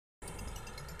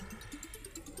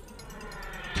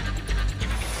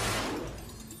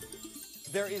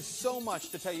There is so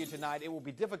much to tell you tonight, it will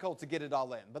be difficult to get it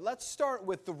all in. But let's start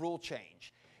with the rule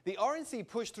change. The RNC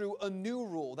pushed through a new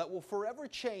rule that will forever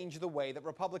change the way that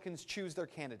Republicans choose their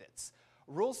candidates.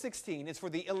 Rule 16 is for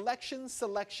the election,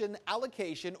 selection,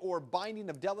 allocation, or binding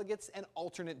of delegates and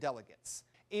alternate delegates.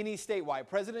 Any statewide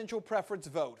presidential preference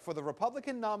vote for the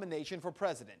Republican nomination for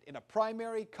president in a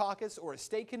primary, caucus, or a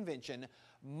state convention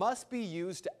must be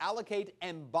used to allocate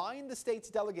and bind the state's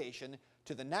delegation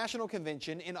to the national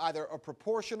convention in either a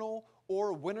proportional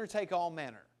or winner-take-all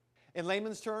manner. In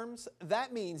layman's terms,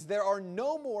 that means there are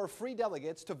no more free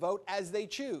delegates to vote as they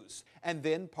choose. And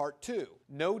then part two,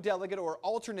 no delegate or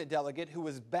alternate delegate who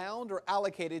is bound or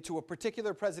allocated to a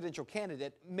particular presidential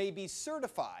candidate may be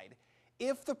certified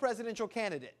if the presidential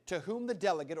candidate to whom the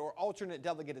delegate or alternate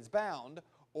delegate is bound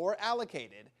or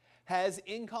allocated has,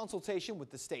 in consultation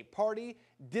with the state party,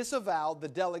 disavowed the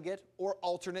delegate or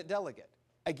alternate delegate.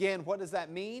 Again, what does that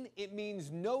mean? It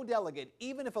means no delegate,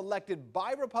 even if elected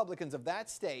by Republicans of that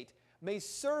state, may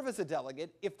serve as a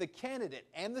delegate if the candidate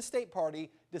and the state party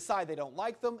decide they don't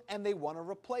like them and they want to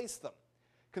replace them.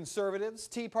 Conservatives,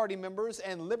 Tea Party members,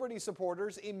 and Liberty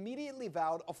supporters immediately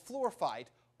vowed a floor fight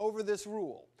over this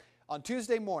rule. On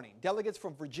Tuesday morning, delegates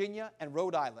from Virginia and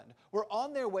Rhode Island were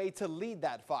on their way to lead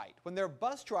that fight when their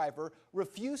bus driver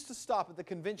refused to stop at the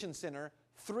convention center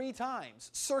 3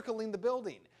 times, circling the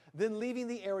building, then leaving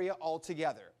the area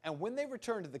altogether. And when they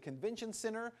returned to the convention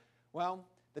center, well,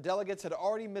 the delegates had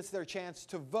already missed their chance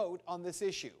to vote on this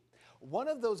issue. One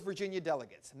of those Virginia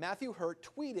delegates, Matthew Hurt,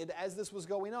 tweeted as this was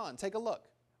going on. Take a look.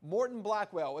 Morton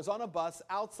Blackwell is on a bus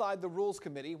outside the Rules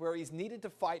Committee where he's needed to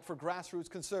fight for grassroots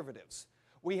conservatives.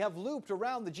 We have looped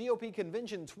around the GOP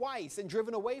convention twice and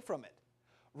driven away from it.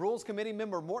 Rules Committee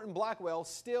member Morton Blackwell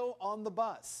still on the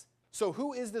bus. So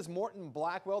who is this Morton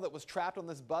Blackwell that was trapped on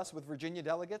this bus with Virginia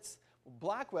delegates?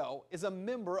 Blackwell is a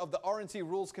member of the RNC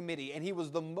Rules Committee, and he was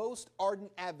the most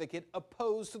ardent advocate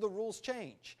opposed to the rules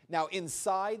change. Now,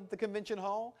 inside the convention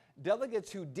hall,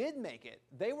 delegates who did make it,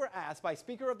 they were asked by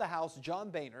Speaker of the House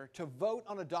John Boehner to vote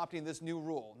on adopting this new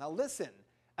rule. Now listen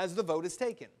as the vote is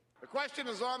taken. The question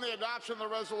is on the adoption of the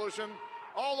resolution.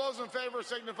 All those in favor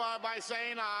signify by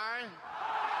saying aye.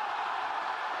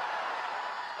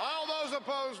 All those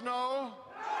opposed, no.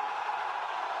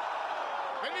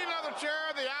 Pending on the chair,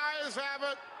 the ayes have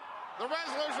it. The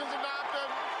resolution is adopted.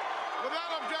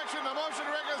 Without objection, the motion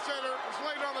to reconsider is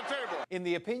laid on the table. In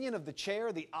the opinion of the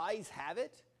chair, the ayes have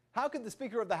it? How could the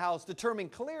Speaker of the House determine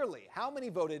clearly how many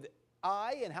voted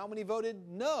aye and how many voted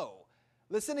no?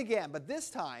 Listen again, but this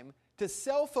time to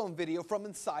cell phone video from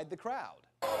inside the crowd.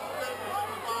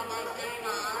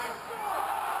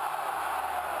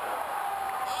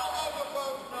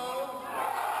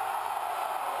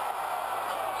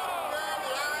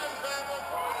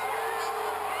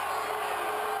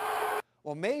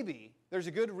 Well, maybe there's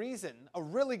a good reason, a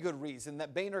really good reason,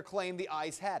 that Boehner claimed the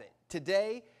ayes had it.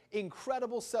 Today,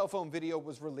 incredible cell phone video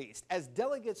was released as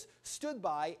delegates stood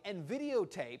by and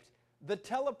videotaped the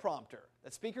teleprompter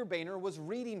that Speaker Boehner was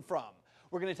reading from.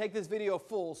 We're going to take this video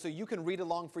full so you can read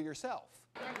along for yourself.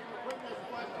 Thank you for putting this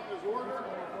question as order.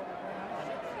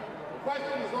 The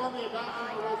question is on the adoption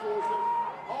of the resolution.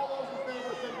 All those in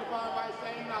favor signify by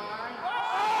saying aye.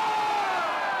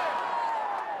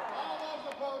 All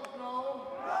those opposed, no.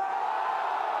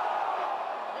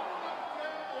 Pending on the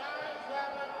chair, the ayes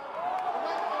have it.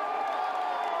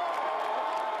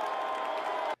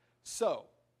 So,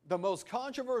 the most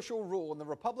controversial rule in the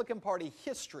Republican Party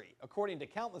history, according to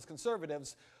countless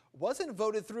conservatives, wasn't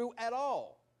voted through at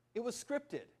all. It was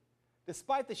scripted.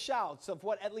 Despite the shouts of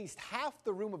what at least half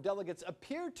the room of delegates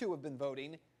appeared to have been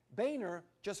voting, Boehner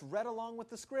just read along with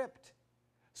the script.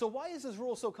 So why is this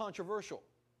rule so controversial?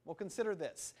 Well, consider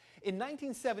this. In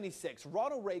 1976,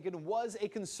 Ronald Reagan was a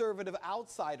conservative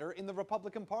outsider in the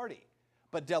Republican Party.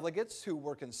 But delegates who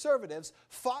were conservatives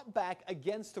fought back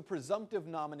against the presumptive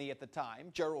nominee at the time,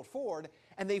 Gerald Ford,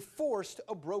 and they forced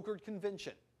a brokered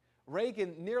convention.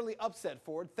 Reagan nearly upset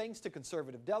Ford thanks to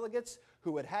conservative delegates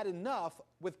who had had enough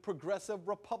with progressive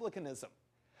republicanism.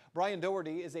 Brian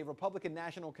Doherty is a Republican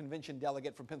National Convention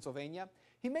delegate from Pennsylvania.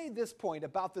 He made this point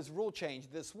about this rule change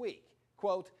this week.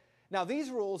 Quote, "Now these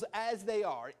rules as they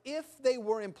are, if they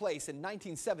were in place in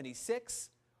 1976,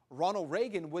 Ronald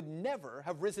Reagan would never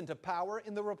have risen to power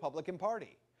in the Republican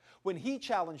Party. When he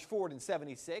challenged Ford in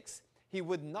 '76, he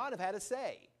would not have had a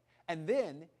say. And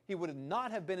then he would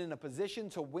not have been in a position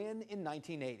to win in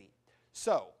 1980.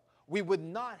 So we would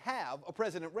not have a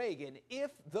President Reagan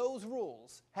if those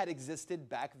rules had existed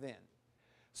back then."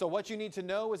 So what you need to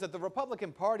know is that the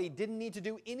Republican Party didn't need to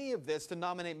do any of this to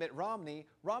nominate Mitt Romney.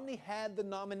 Romney had the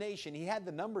nomination. He had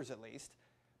the numbers at least.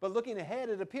 But looking ahead,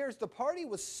 it appears the party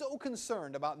was so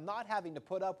concerned about not having to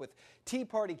put up with Tea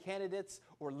Party candidates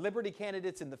or Liberty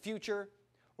candidates in the future,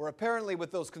 or apparently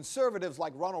with those conservatives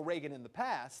like Ronald Reagan in the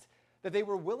past, that they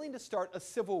were willing to start a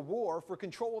civil war for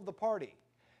control of the party.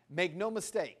 Make no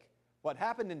mistake, what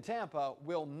happened in Tampa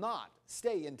will not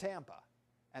stay in Tampa.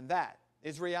 And that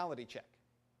is Reality Check.